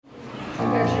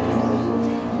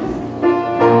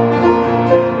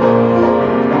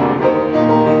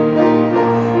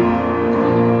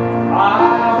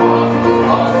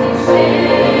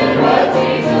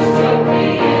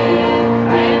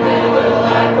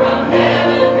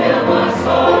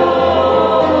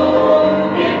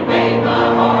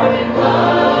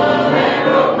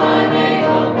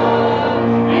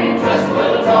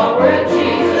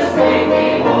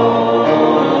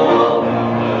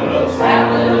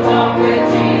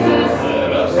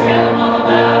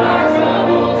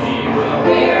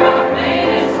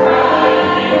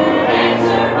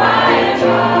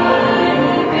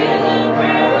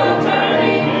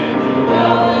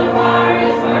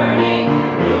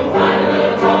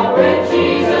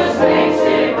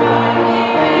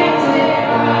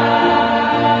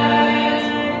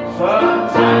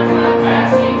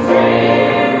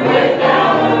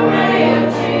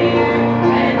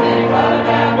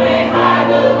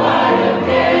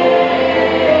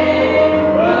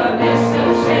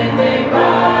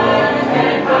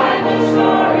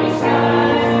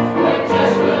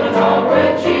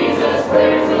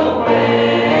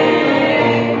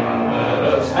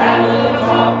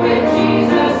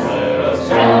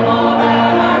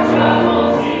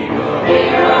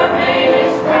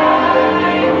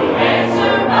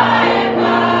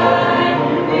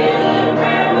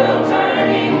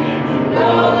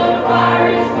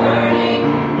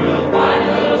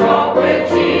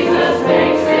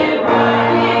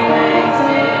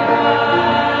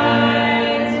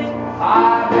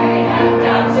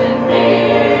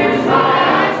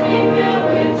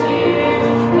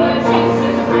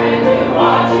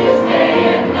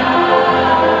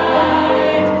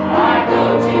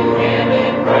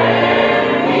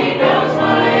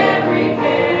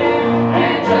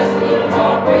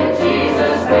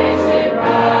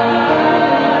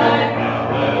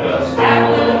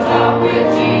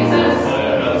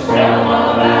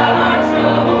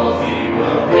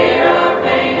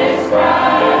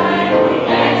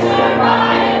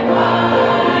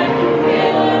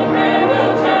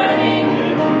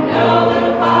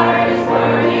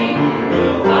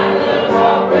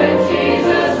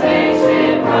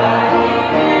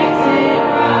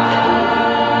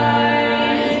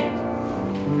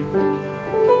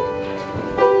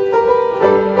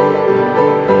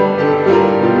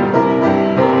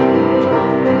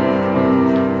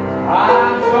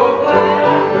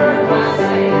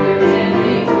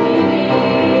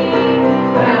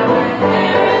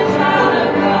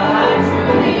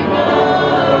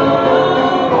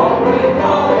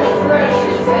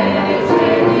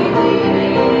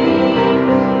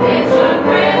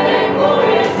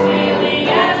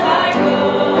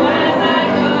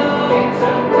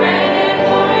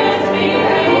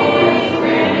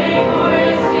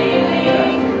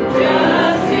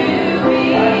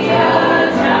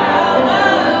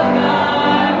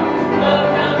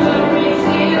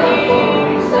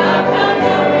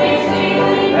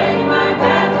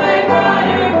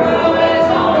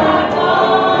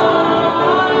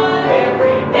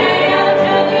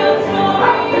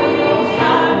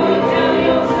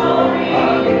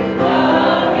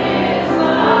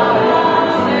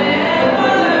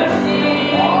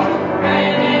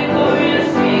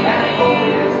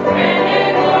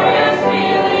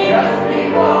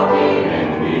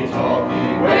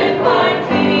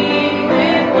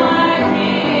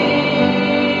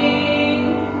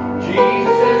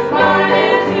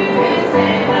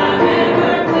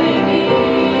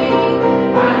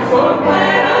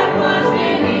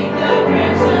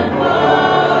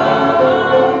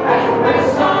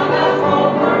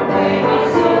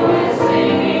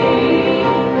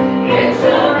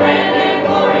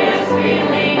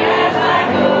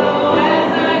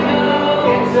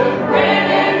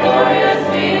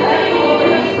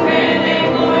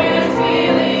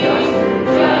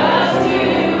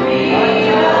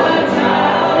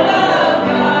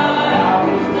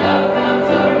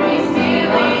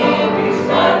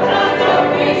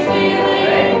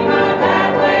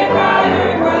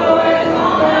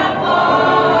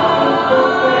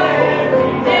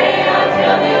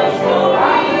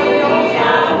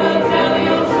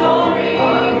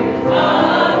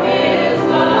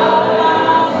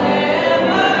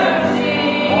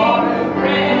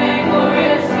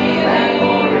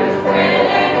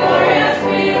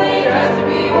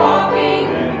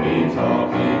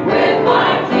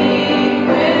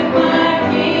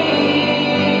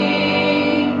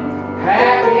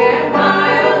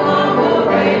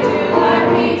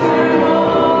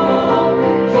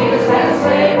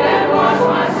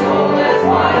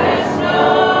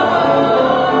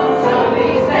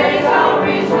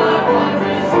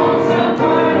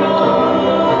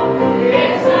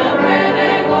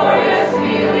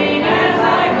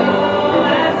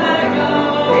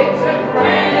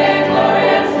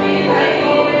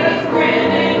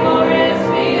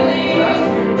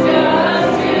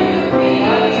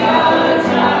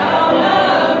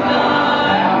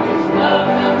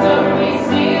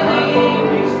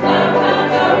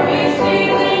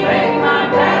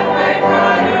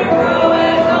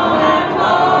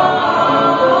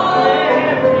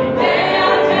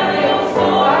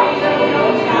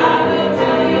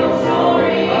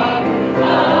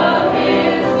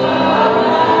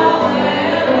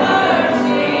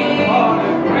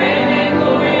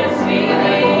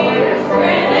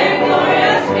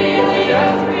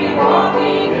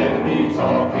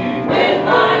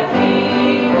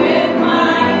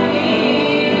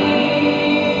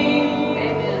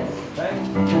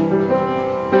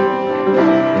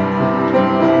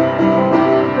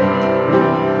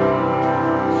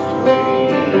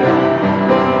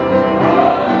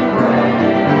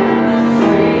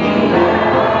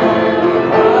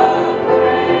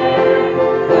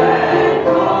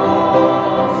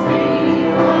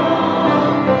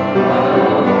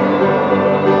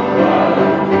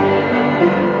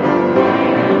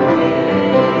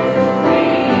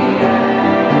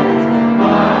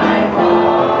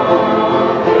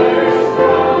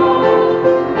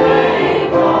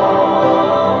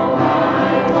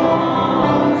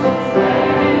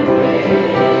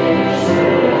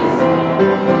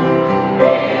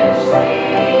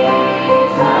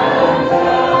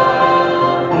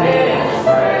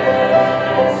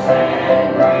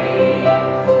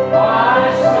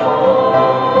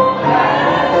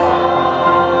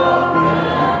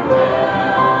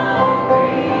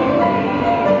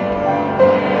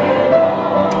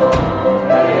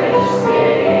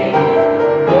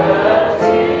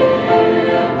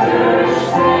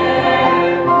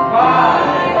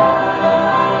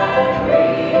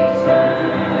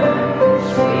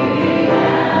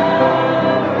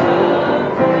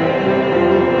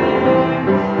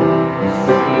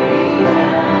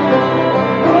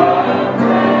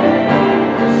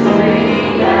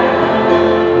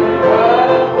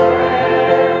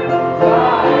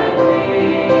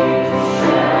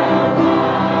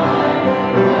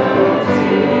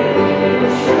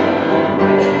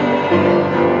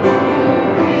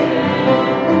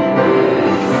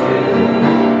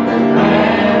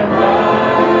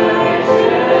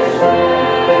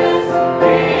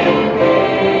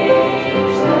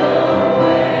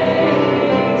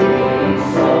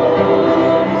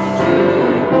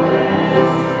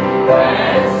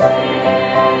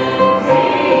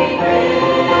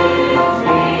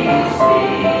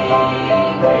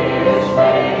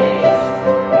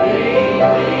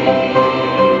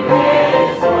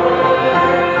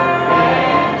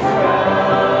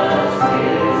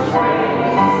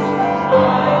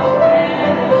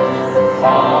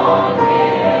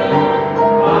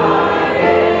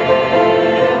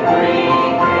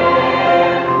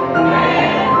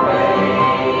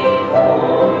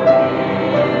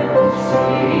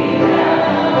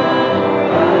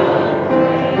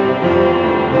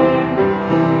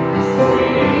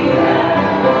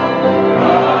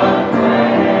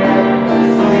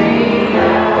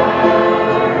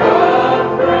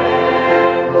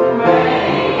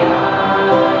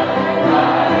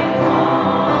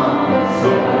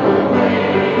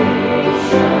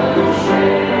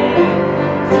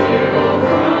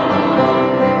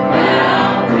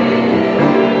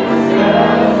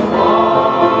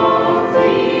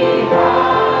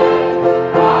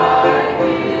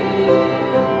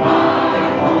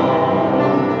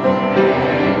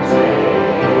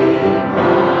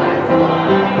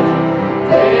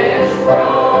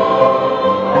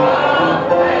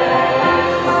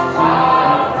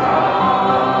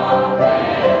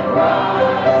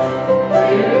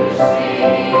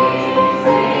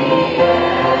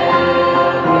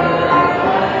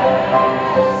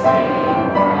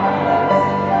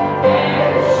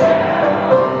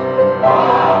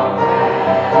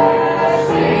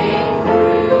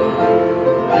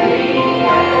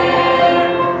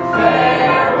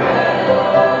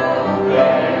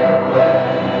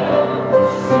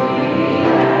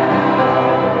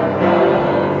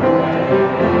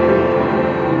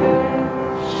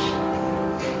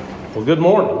Well, good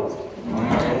morning.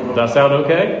 Does that sound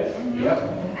okay?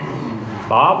 Yep.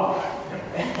 Bob?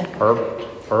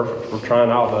 Perfect. We're trying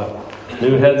out the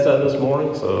new headset this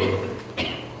morning, so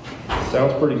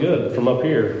sounds pretty good from up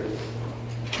here.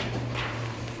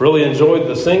 Really enjoyed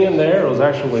the singing there. It was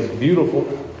actually beautiful.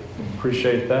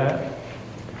 Appreciate that.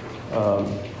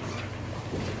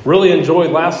 Really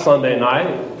enjoyed last Sunday night.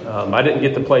 I didn't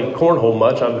get to play cornhole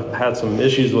much. I've had some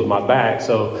issues with my back,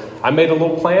 so I made a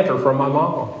little planter for my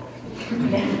mom.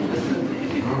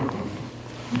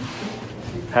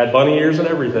 Had bunny ears and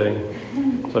everything.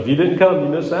 So if you didn't come, you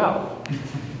missed out.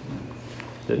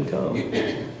 Didn't come.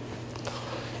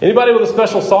 Anybody with a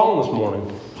special song this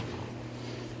morning?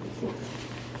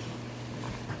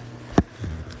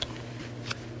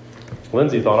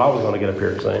 Lindsay thought I was going to get up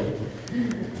here and sing.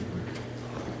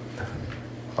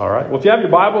 All right. Well, if you have your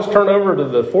Bibles, turn over to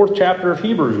the 4th chapter of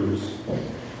Hebrews.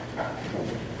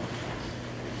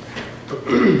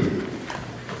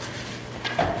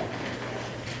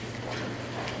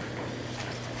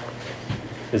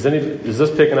 Is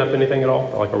this picking up anything at all?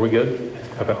 Like, are we good?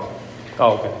 Okay.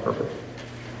 Oh, okay. Perfect.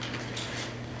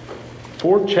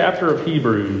 4th chapter of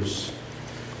Hebrews.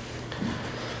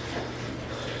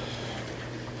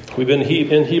 We've been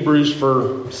in Hebrews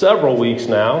for several weeks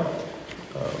now.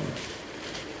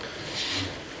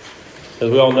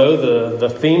 As we all know, the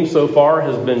theme so far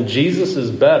has been Jesus is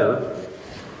better.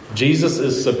 Jesus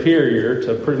is superior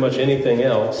to pretty much anything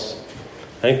else.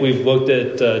 I think we've looked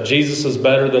at Jesus is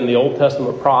better than the Old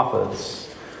Testament prophets.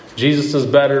 Jesus is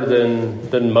better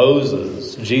than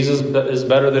Moses. Jesus is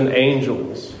better than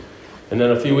angels. And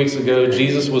then a few weeks ago,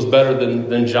 Jesus was better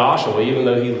than Joshua, even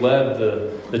though he led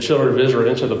the children of Israel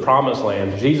into the promised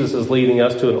land. Jesus is leading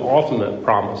us to an ultimate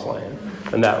promised land.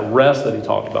 And that rest that he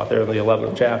talked about there in the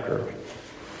 11th chapter.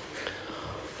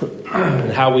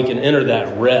 And how we can enter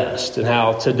that rest. And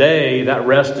how today that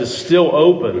rest is still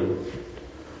open.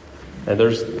 And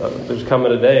there's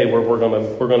coming a day where we're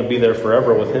going to be there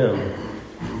forever with him.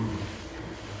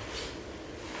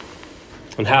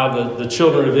 And how the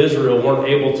children of Israel weren't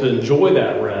able to enjoy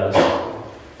that rest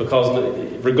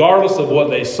because regardless of what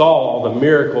they saw, the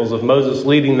miracles of Moses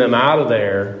leading them out of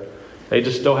there, they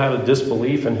just still had a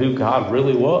disbelief in who God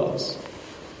really was.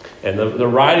 And the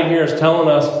writing here is telling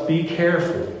us, be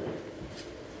careful.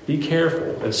 Be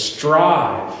careful and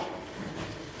strive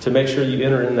to make sure you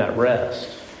enter in that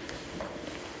rest.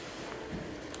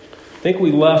 I think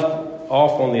we left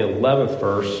off on the 11th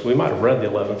verse. We might have read the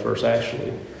 11th verse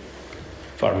actually.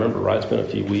 If I remember right, it's been a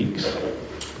few weeks.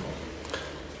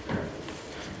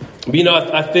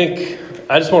 But I think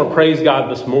I just want to praise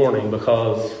God this morning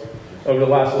because over the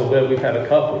last little bit we've had a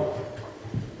couple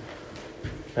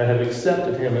that have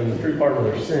accepted him in the true part of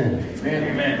their sin.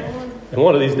 Amen. And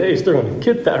one of these days they're going to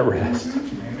get that rest.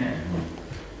 Amen.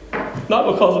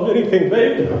 Not because of anything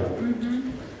they've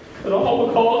done, but all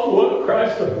because of what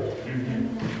Christ done.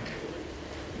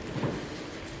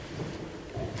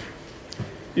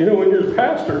 You know, when you're a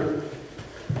pastor,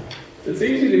 it's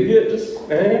easy to get just,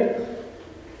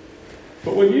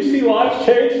 But when you see lives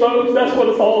change, folks, that's what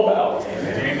it's all about.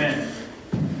 Amen.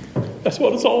 That's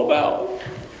what it's all about.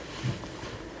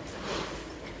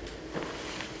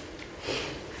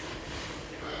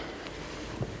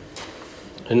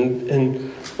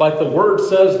 And like the word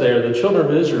says there, the children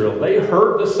of Israel, they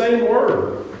heard the same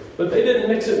word, but they didn't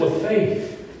mix it with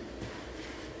faith.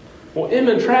 Well, Em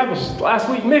and Travis last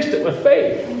week mixed it with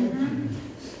faith.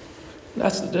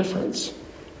 That's the difference.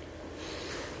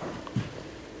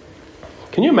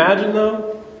 Can you imagine,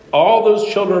 though, all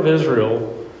those children of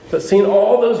Israel that seen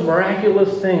all those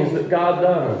miraculous things that God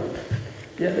done,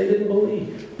 yet they didn't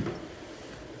believe?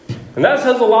 And that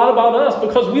says a lot about us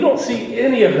because we don't see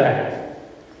any of that.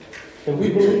 And we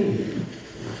believe.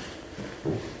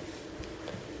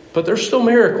 But there's still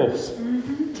miracles.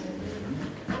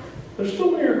 There's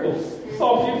still miracles. I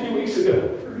saw a few weeks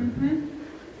ago.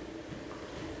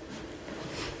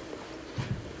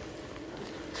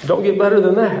 Don't get better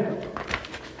than that.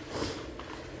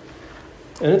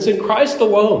 And it's in Christ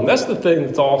alone. That's the thing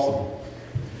that's awesome.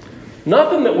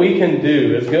 Nothing that we can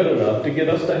do is good enough to get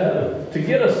us to heaven, to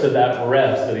get us to that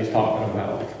rest that he's talking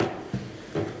about.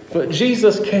 But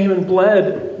Jesus came and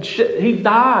bled. He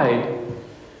died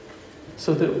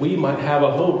so that we might have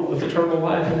a hope of eternal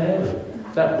life in heaven.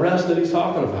 That rest that he's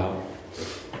talking about.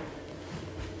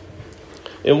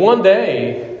 And one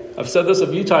day, I've said this a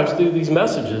few times through these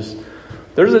messages,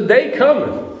 there's a day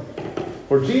coming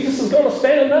where Jesus is going to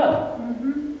stand up.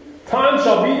 Time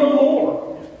shall be no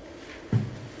more.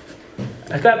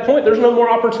 At that point, there's no more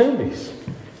opportunities.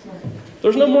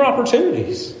 There's no more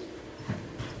opportunities.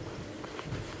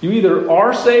 You either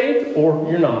are saved or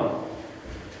you're not.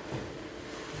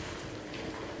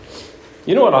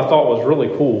 You know what I thought was really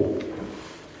cool?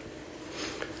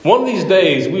 One of these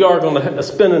days, we are going to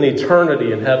spend an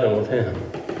eternity in heaven with him.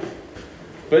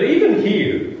 But even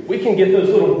here, we can get those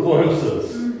little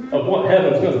glimpses of what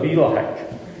heaven's going to be like.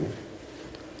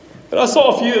 And I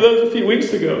saw a few of those a few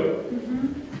weeks ago.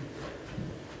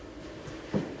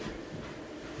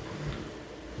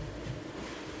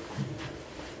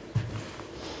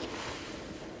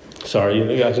 Sorry,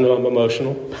 you guys know I'm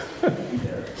emotional.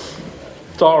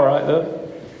 It's all right, though.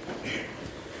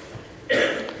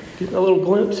 Getting a little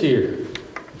glimpse here.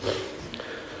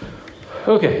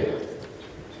 Okay.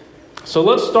 So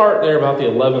let's start there about the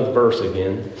 11th verse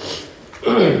again.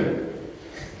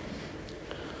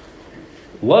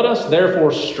 Let us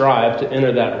therefore strive to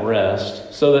enter that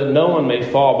rest, so that no one may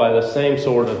fall by the same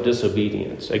sort of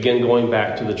disobedience. Again, going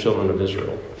back to the children of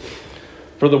Israel.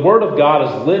 For the word of God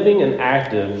is living and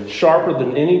active, sharper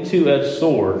than any two-edged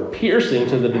sword, piercing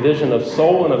to the division of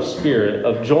soul and of spirit,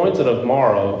 of joints and of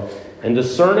marrow, and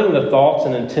discerning the thoughts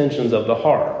and intentions of the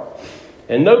heart.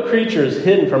 And no creature is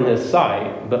hidden from his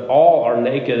sight, but all are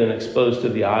naked and exposed to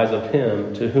the eyes of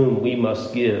him to whom we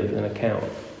must give an account.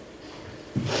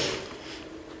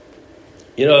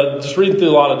 You know, just reading through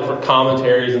a lot of different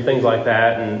commentaries and things like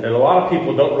that, and a lot of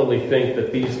people don't really think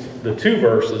that the two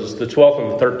verses, the 12th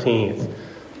and the 13th,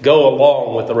 go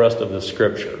along with the rest of the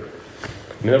scripture.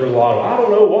 I mean, there was a lot of, I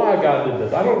don't know why God did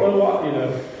this. I don't know why, you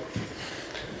know.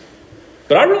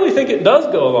 But I really think it does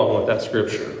go along with that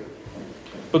scripture.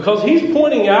 Because he's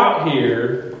pointing out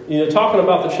here, you know, talking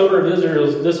about the children of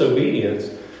Israel's disobedience,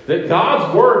 that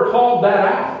God's word called that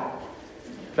out.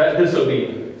 That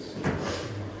disobedience.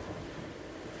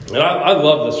 And I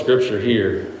love the scripture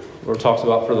here, where it talks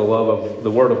about for the love of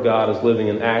the word of God is living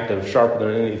and active, sharper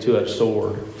than any two-edged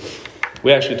sword.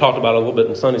 We actually talked about it a little bit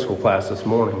in Sunday school class this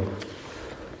morning,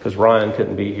 because Ryan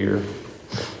couldn't be here.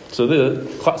 So the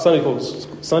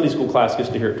Sunday school class gets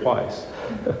to hear it twice.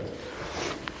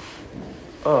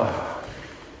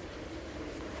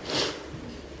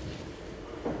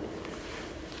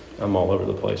 I'm all over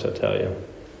the place, I tell you.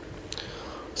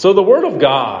 So the Word of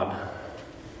God,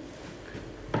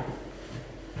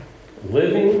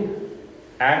 living,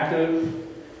 active,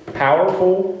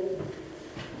 powerful.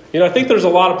 You know, I think there's a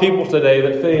lot of people today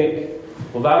that think,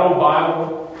 well, that old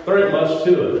Bible, there ain't much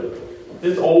to it.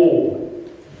 It's old.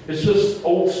 It's just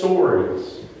old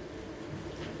stories.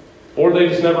 Or they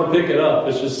just never pick it up.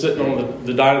 It's just sitting on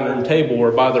the dining room table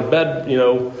or by their bed, you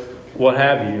know, what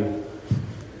have you.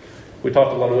 We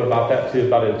talked a little bit about that too,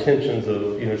 about intentions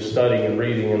of, you know, studying and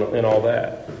reading and all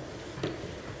that.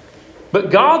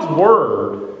 But God's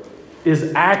Word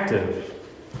is active.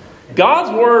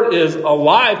 God's Word is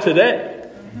alive today.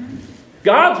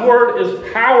 God's Word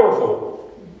is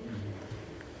powerful.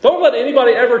 Don't let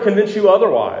anybody ever convince you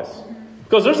otherwise.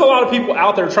 Because there's a lot of people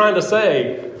out there trying to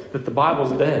say that the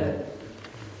Bible's dead.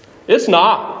 It's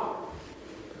not.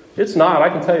 It's not. I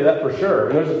can tell you that for sure.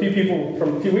 And there's a few people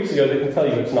from a few weeks ago that can tell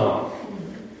you it's not.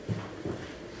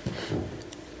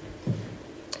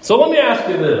 So let me ask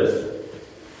you this.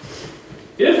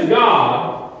 If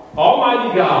God,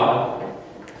 Almighty God,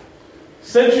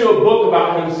 sent you a book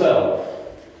about Himself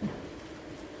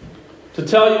to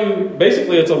tell you,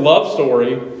 basically it's a love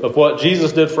story of what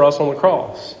Jesus did for us on the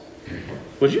cross,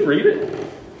 would you read it?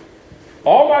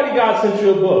 Almighty God sent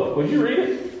you a book. Would you read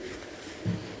it?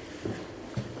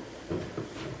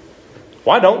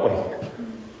 Why don't we?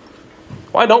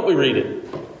 Why don't we read it?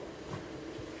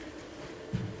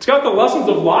 It's got the lessons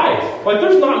of life. Like,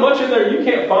 there's not much in there you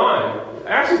can't find.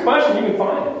 Ask a question, you can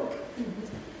find it.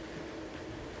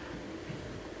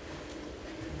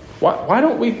 Why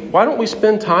don't we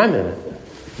spend time in it?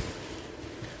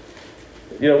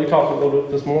 You know, we talked a little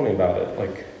bit this morning about it.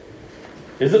 Like,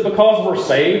 is it because we're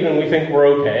saved and we think we're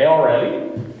okay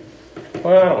already?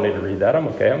 Well, I don't need to read that. I'm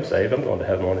okay. I'm saved. I'm going to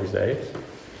heaven one of these days.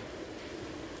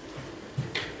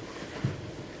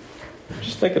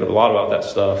 Just thinking a lot about that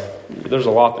stuff. There's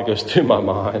a lot that goes through my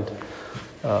mind.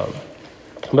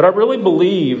 But I really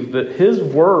believe that His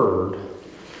Word,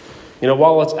 you know,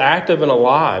 while it's active and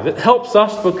alive, it helps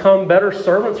us become better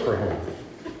servants for Him.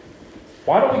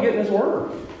 Why don't we get in His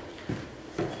Word?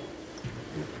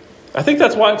 I think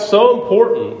that's why it's so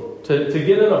important to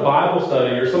get in a Bible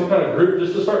study or some kind of group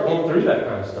just to start going through that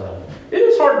kind of stuff. It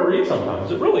is hard to read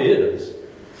sometimes. It really is.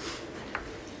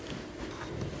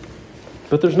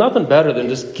 But there's nothing better than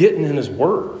just getting in His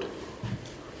Word.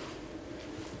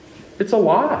 It's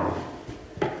alive.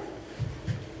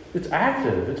 It's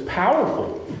active. It's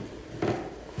powerful.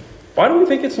 Why do we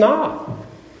think it's not?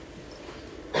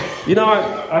 You know,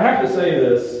 I have to say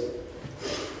this.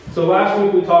 So last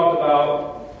week we talked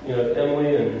about, you know,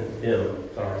 Emily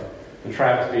and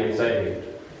Travis being saved.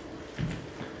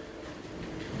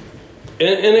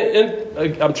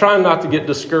 And I'm trying not to get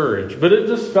discouraged, but it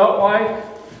just felt like,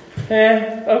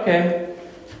 okay.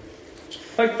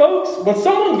 Like, folks, when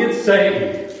someone gets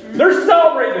saved, they're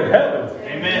celebrating in heaven.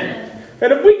 Amen.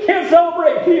 And if we can't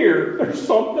celebrate here, there's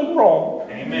something wrong.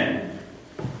 Amen.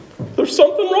 There's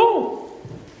something wrong.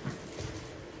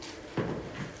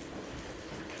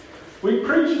 We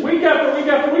preach week after week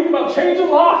after week about changing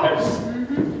lives.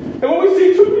 And when we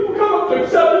see two people come up to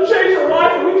accept and change their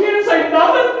life and we can't say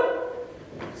nothing,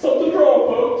 something's wrong,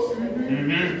 folks.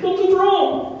 Something's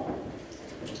wrong.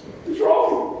 It's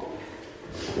wrong.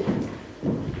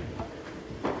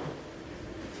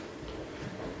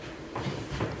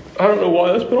 I don't know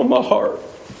why that's been on my heart.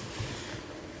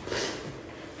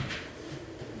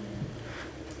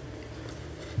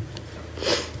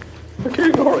 I can't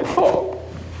even hardly talk.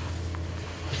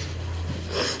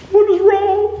 What is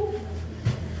wrong?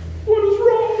 What is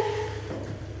wrong?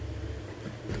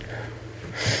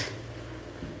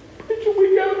 Preaching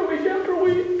week after week after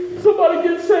week. Somebody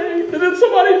gets saved, and then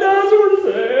somebody dies, and we're just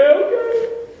saying, okay.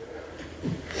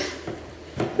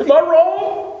 Am I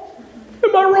wrong?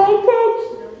 Am I wrong, folks?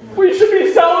 We should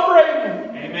be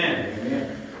celebrating.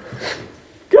 Amen.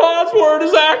 God's Word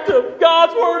is active.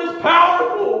 God's Word is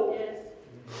powerful.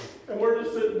 And we're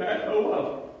just sitting back, oh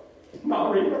well.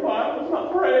 Not reading our Bibles,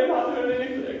 not praying, not doing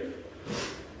anything.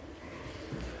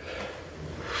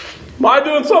 Am I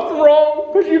doing something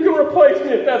wrong? Because you can replace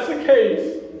me if that's the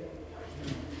case.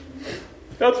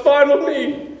 That's fine with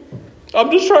me.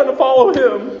 I'm just trying to follow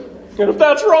Him. And if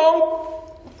that's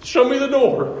wrong, show me the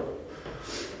door.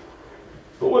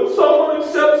 But when someone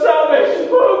accepts salvation,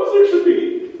 folks, there should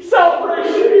be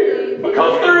celebration here.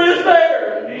 Because there is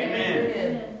there.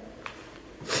 Amen.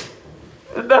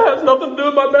 That has nothing to do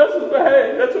with my message, but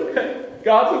hey, that's okay.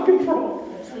 God's in control.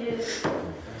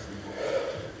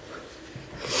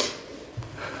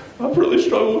 I've really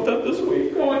struggled with that this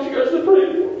week. I want you guys to pray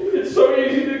for me. It's so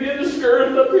easy to get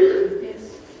discouraged up here.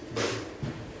 Yes.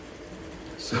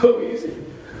 So easy.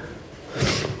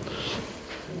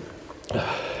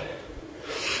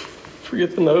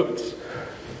 Forget the notes.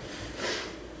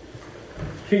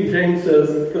 King James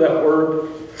says for that word,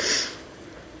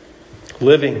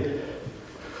 living,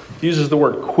 uses the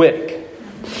word quick,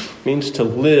 means to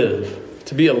live,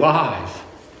 to be alive.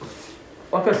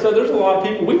 Like I said, there's a lot of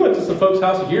people. We went to some folks'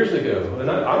 houses years ago,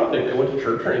 and I don't think they went to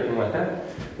church or anything like that.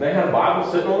 And they had a Bible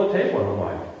sitting on the table, and I'm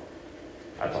like,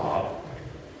 that's odd.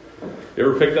 You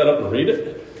ever pick that up and read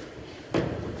it?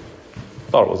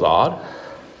 Thought it was odd.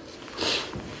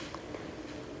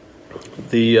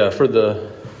 You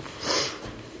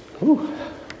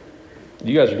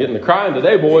guys are getting the crying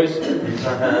today, boys.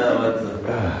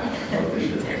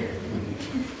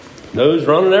 Nose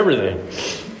running everything.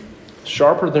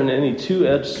 Sharper than any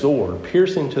two-edged sword,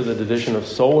 piercing to the division of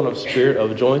soul and of spirit,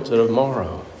 of joints and of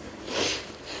marrow.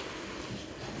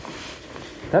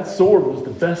 That sword was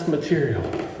the best material.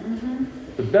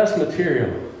 The best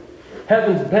material.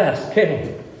 Heaven's best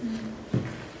came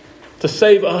to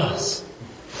save us.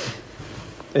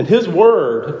 And His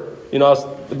Word,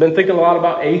 I've been thinking a lot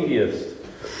about atheists.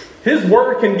 His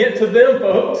Word can get to them,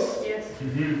 folks. Yes.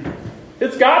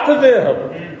 It's got to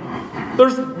them.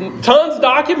 There's tons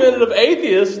documented of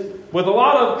atheists with a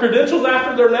lot of credentials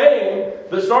after their name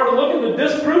that started looking to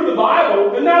disprove the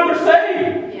Bible, and now they're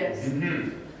saved. Yes.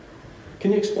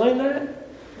 Can you explain that?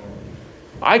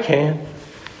 I can.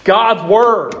 God's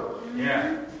Word.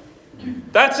 Yeah.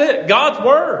 That's it. God's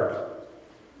Word.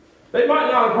 They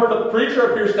might not have heard a preacher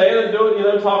up here standing and doing,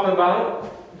 talking about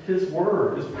it. His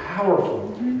Word is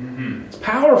powerful. It's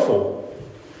powerful.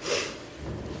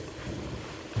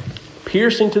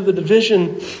 Piercing to the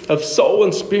division of soul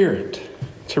and spirit,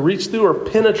 to reach through or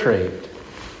penetrate.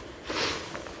 I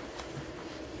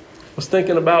was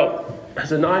thinking about,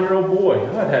 as a 9-year-old boy,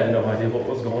 I had no idea what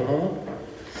was going on.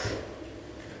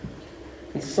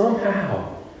 And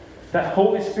somehow, that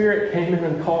Holy Spirit came in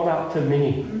and called out to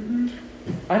me.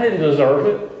 I didn't deserve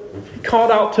it. He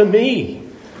called out to me.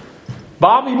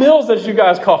 Bobby Mills, as you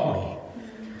guys call me.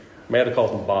 Amanda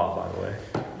calls him Bob, by the way.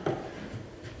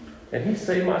 And He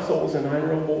saved my soul as a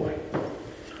 9-year-old boy.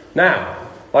 Now,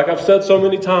 like I've said so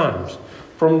many times,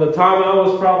 from the time I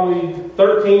was probably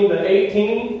 13 to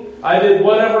 18, I did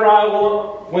whatever I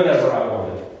want, whenever I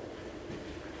wanted.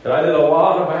 And I did a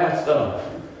lot of bad stuff.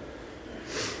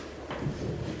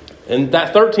 And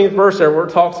that 13th verse there where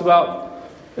it talks about,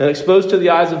 and exposed to the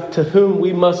eyes of to whom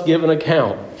we must give an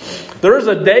account. There is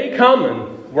a day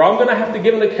coming where I'm going to have to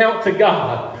give an account to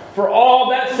God for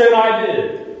all that sin I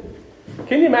did.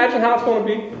 Can you imagine how it's going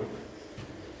to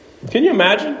be? Can you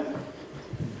imagine?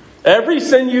 Every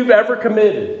sin you've ever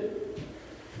committed,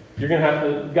 you're going to have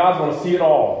to, God's going to see it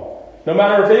all. No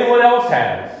matter if anyone else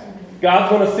has, God's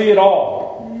going to see it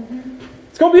all.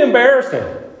 It's going to be embarrassing.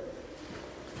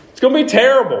 It's going to be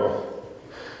terrible.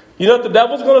 You know what the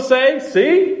devil's going to say?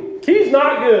 See? He's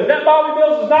not good. That Bobby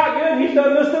Mills is not good. He's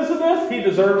done this, and this. He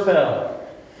deserves hell.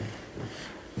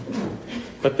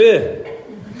 But then,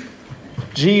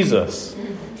 Jesus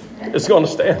is going to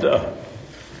stand up.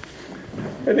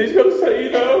 And He's going to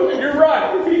say, you're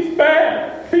right. He's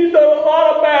bad. He's done a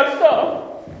lot of bad stuff.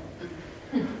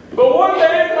 But one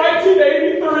day in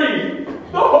 1983,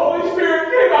 the Holy Spirit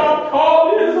came out and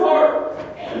called in his heart.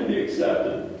 And He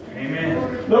accepted.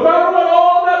 Amen. No matter what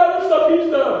all that other stuff he's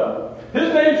done,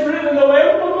 His name's written in the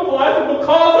Lamb's Book of Life, and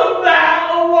because of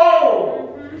that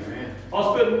alone,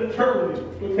 I'll spend an eternity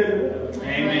with Him.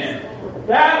 Amen.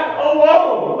 That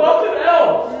alone, nothing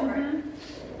else.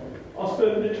 I'll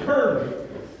spend an eternity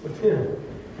with Him.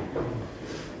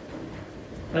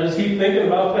 I just keep thinking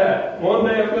about that. One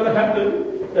day I'm going to have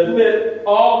to admit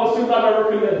all the sins I've ever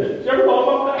committed. You ever thought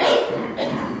about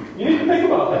that? You need to think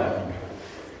about that.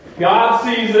 God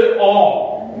sees it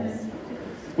all.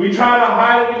 We try to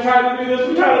hide it. We try to do this.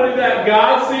 We try to do that.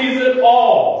 God sees it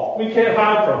all. We can't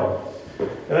hide from it.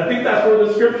 And I think that's where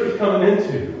the Scripture is coming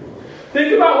into.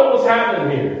 Think about what was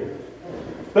happening here.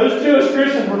 Those Jewish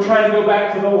Christians were trying to go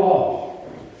back to the law.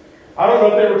 I don't know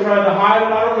if they were trying to hide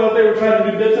it. I don't know if they were trying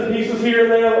to do bits and pieces here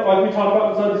and there like we talked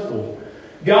about in Sunday school.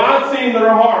 God's seen their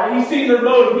heart. He's seen their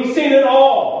motive. He's seen it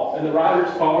all. And the writer's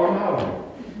calling them out on it.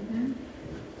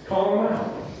 He's calling them out.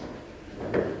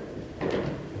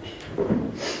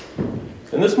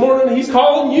 And this morning, He's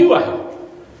calling you out.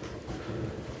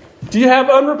 Do you have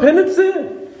unrepentant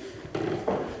sin?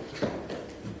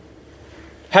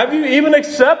 Have you even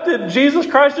accepted Jesus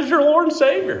Christ as your Lord and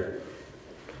Savior?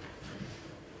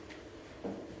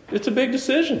 It's a big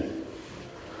decision.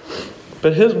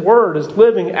 But His Word is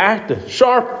living, active,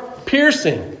 sharp,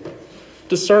 piercing,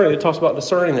 discerning. It talks about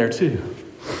discerning there too.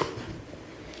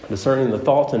 Discerning the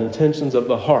thoughts and intentions of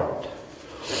the heart.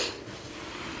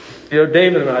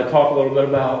 David and I talked a little bit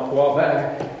about a while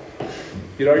back. Are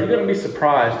you going to be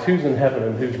surprised who's in heaven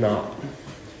and who's not?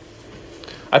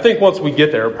 I think once we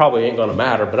get there, it probably ain't going to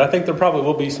matter, but I think there probably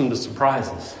will be some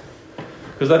surprises.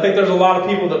 Because I think there's a lot of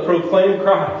people that proclaim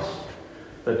Christ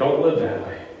that don't live that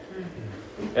way.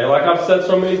 And like I've said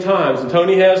so many times, and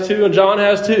Tony has too, and John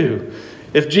has too,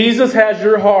 if Jesus has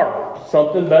your heart,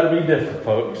 something better be different,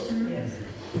 folks. Yes.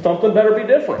 Something better be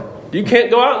different. You can't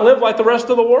go out and live like the rest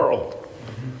of the world.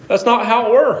 That's not how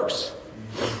it works.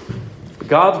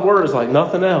 God's Word is like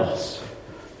nothing else.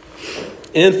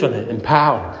 Infinite in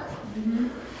power.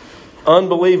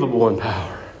 Unbelievable in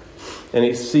power. And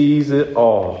He sees it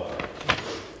all.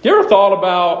 You ever thought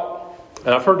about,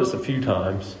 and I've heard this a few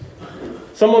times,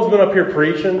 someone's been up here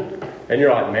preaching, and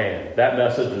you're like, man, that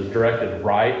message is directed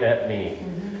right at me.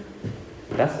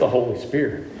 That's the Holy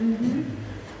Spirit.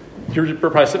 You're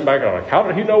probably sitting back and like, how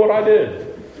did he know what I did?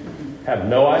 Have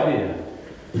no idea.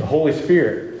 The Holy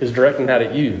Spirit is directing that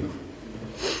at you.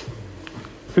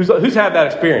 Who's had that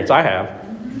experience? I have.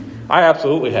 I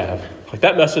absolutely have. Like,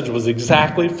 that message was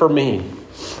exactly for me.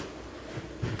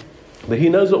 But he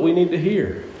knows what we need to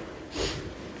hear.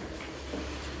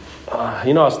 I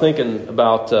was thinking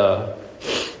about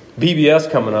VBS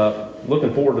coming up.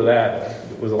 Looking forward to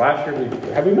that. Was it last year?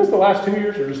 Have we missed the last 2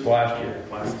 years or just the last year?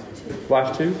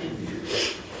 Last two?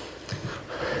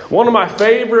 One of my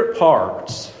favorite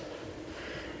parts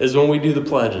is when we do the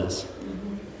pledges.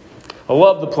 I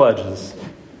love the pledges.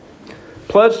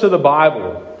 Pledge to the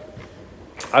Bible.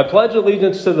 I pledge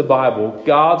allegiance to the Bible,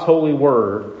 God's holy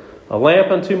word, a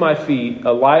lamp unto my feet,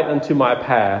 a light unto my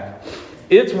path.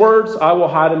 Its words I will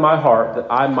hide in my heart, that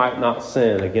I might not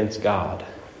sin against God.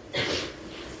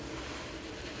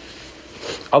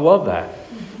 I love that.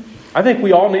 I think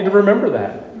we all need to remember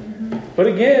that. But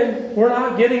again, we're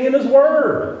not getting in His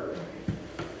Word.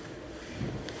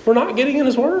 We're not getting in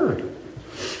His Word.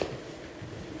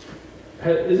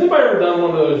 Has anybody ever done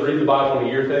one of those read the Bible in a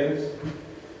year things?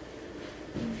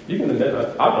 You can admit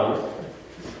that. I've done it.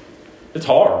 It's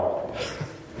hard.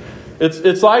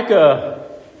 It's like a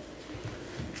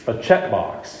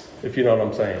checkbox, if you know what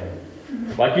I'm saying.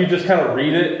 Like, you just kind of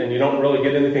read it and you don't really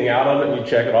get anything out of it and you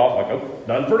check it off like, oh,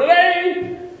 done for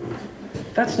today.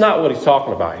 That's not what he's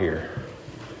talking about here.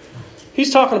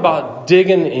 He's talking about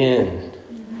digging in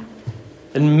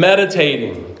and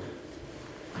meditating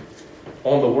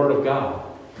on the Word of God.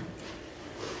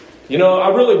 I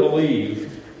really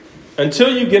believe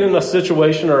until you get in a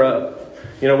situation or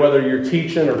whether you're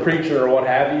teaching or preaching or what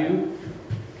have you,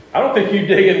 I don't think you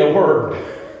dig in the Word.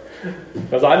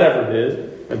 Because I never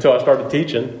did until I started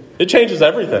teaching. It changes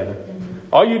everything.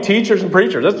 All you teachers and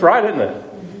preachers, that's right, isn't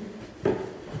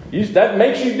it? That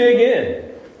makes you dig in.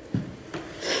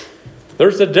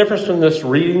 There's a difference between just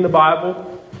reading the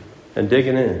Bible and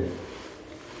digging in.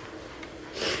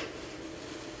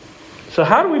 So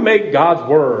how do we make God's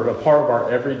Word a part of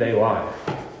our everyday life?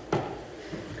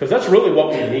 Because that's really what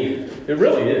we need. It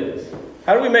really is.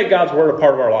 How do we make God's Word a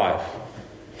part of our life?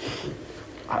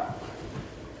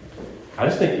 I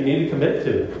just think you need to commit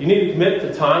to it. You need to commit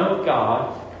to time with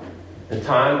God and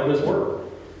time with His Word.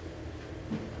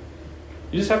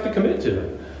 You just have to commit to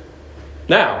it.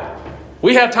 Now,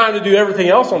 we have time to do everything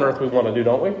else on earth we want to do,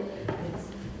 don't we?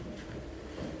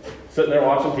 Sitting there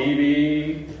watching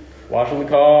TV, washing the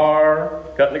car,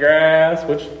 cutting the grass,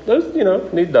 which those,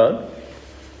 need done.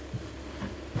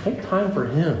 Take time for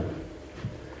Him.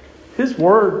 His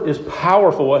Word is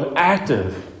powerful and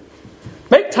active.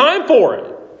 Make time for it.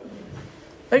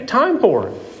 Make time for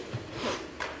it.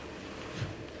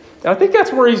 And I think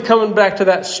that's where he's coming back to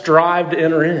that strive to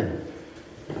enter in.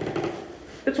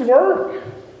 It's work.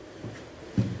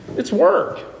 It's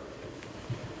work.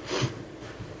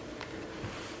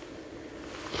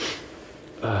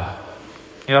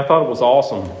 I thought it was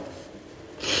awesome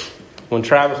when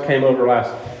Travis came over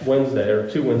last Wednesday, or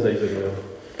 2 Wednesdays ago.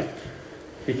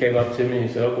 He came up to me and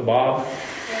he said, Uncle Bob,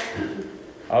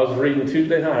 I was reading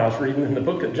Tuesday night. I was reading in the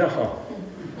book of John.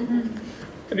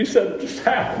 And he said, it just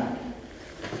happened.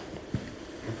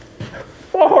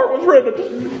 My heart was ready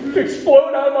to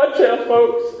explode out of my chest,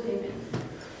 folks.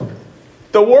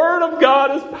 The Word of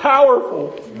God is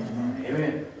powerful.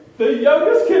 Amen. The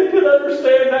youngest kid can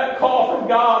understand that call from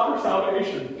God for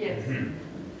salvation. Yes.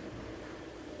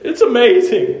 It's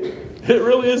amazing. It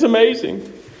really is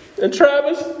amazing. And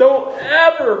Travis, don't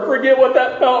ever forget what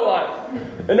that felt like.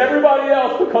 And everybody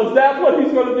else, because that's what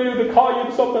he's going to do to call you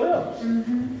to something else.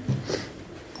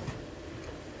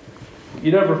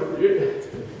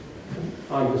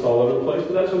 I'm just all over the place,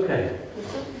 but that's okay.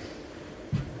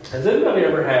 Has anybody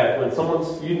ever had when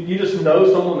someone's, you just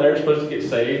know someone there's supposed to get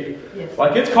saved? Yes.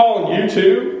 Like it's calling you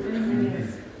too?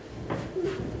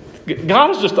 God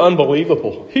is just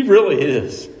unbelievable. He really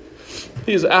is.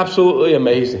 He is absolutely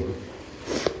amazing.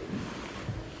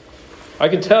 I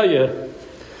can tell you,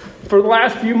 for the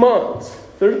last few months,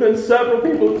 there's been several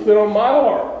people that's been on my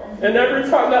heart. And every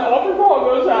time that altar call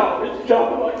goes out, it's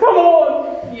jumping like, come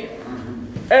on! Yeah.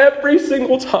 Every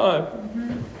single time.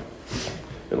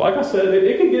 And like I said,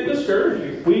 it can get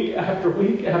discouraging week after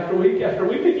week after week after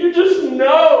week. And you just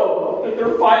know that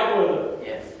they're fighting with it.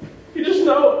 Yes. You just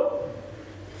know it.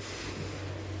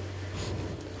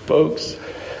 Folks,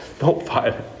 don't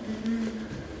fight it.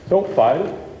 Don't fight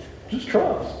it. Just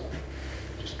trust.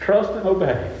 Just trust and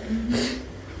obey.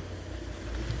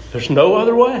 There's no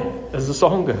other way, as the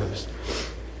song goes.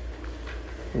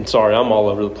 I'm sorry, I'm all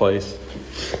over the place.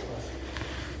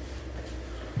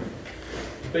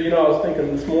 But I was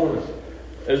thinking this morning,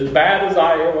 as bad as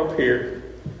I am up here,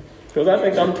 because I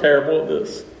think I'm terrible at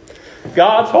this.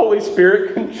 God's Holy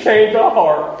Spirit can change a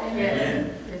heart.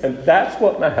 Amen. And that's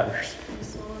what matters.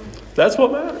 That's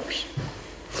what matters.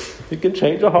 It can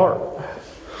change a heart.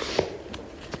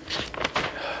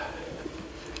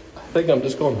 I think I'm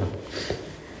just going to...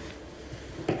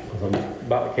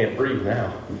 I'm can't breathe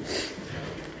now.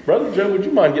 Brother Joe, would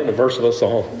you mind getting a verse of a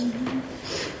song?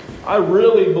 I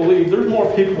really believe there's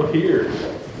more people here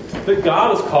that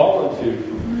God is calling to.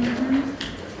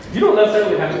 You don't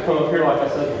necessarily have to come up here like I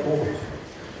said before.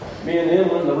 Me and Em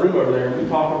went in the room over there and we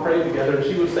talked and prayed together and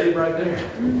she was saved right there.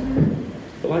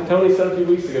 But like Tony said a few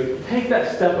weeks ago, take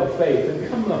that step of faith and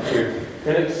come up here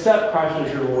and accept Christ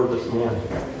as your Lord this morning.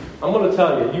 I'm going to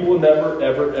tell you, you will never,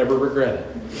 ever, ever regret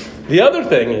it. The other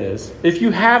thing is, if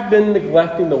you have been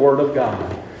neglecting the Word of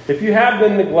God, if you have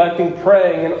been neglecting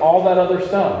praying and all that other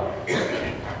stuff,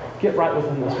 get right with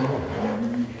Him this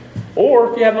morning.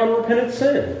 Or if you have unrepentant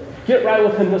sin, get right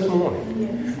with Him this morning.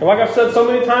 And like I've said so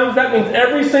many times, that means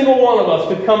every single one of us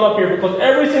could come up here because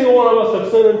every single one of us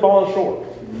have sinned and fallen short.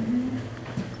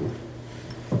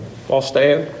 I'll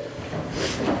stand.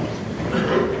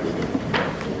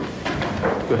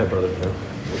 Go ahead, Brother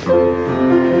Joe.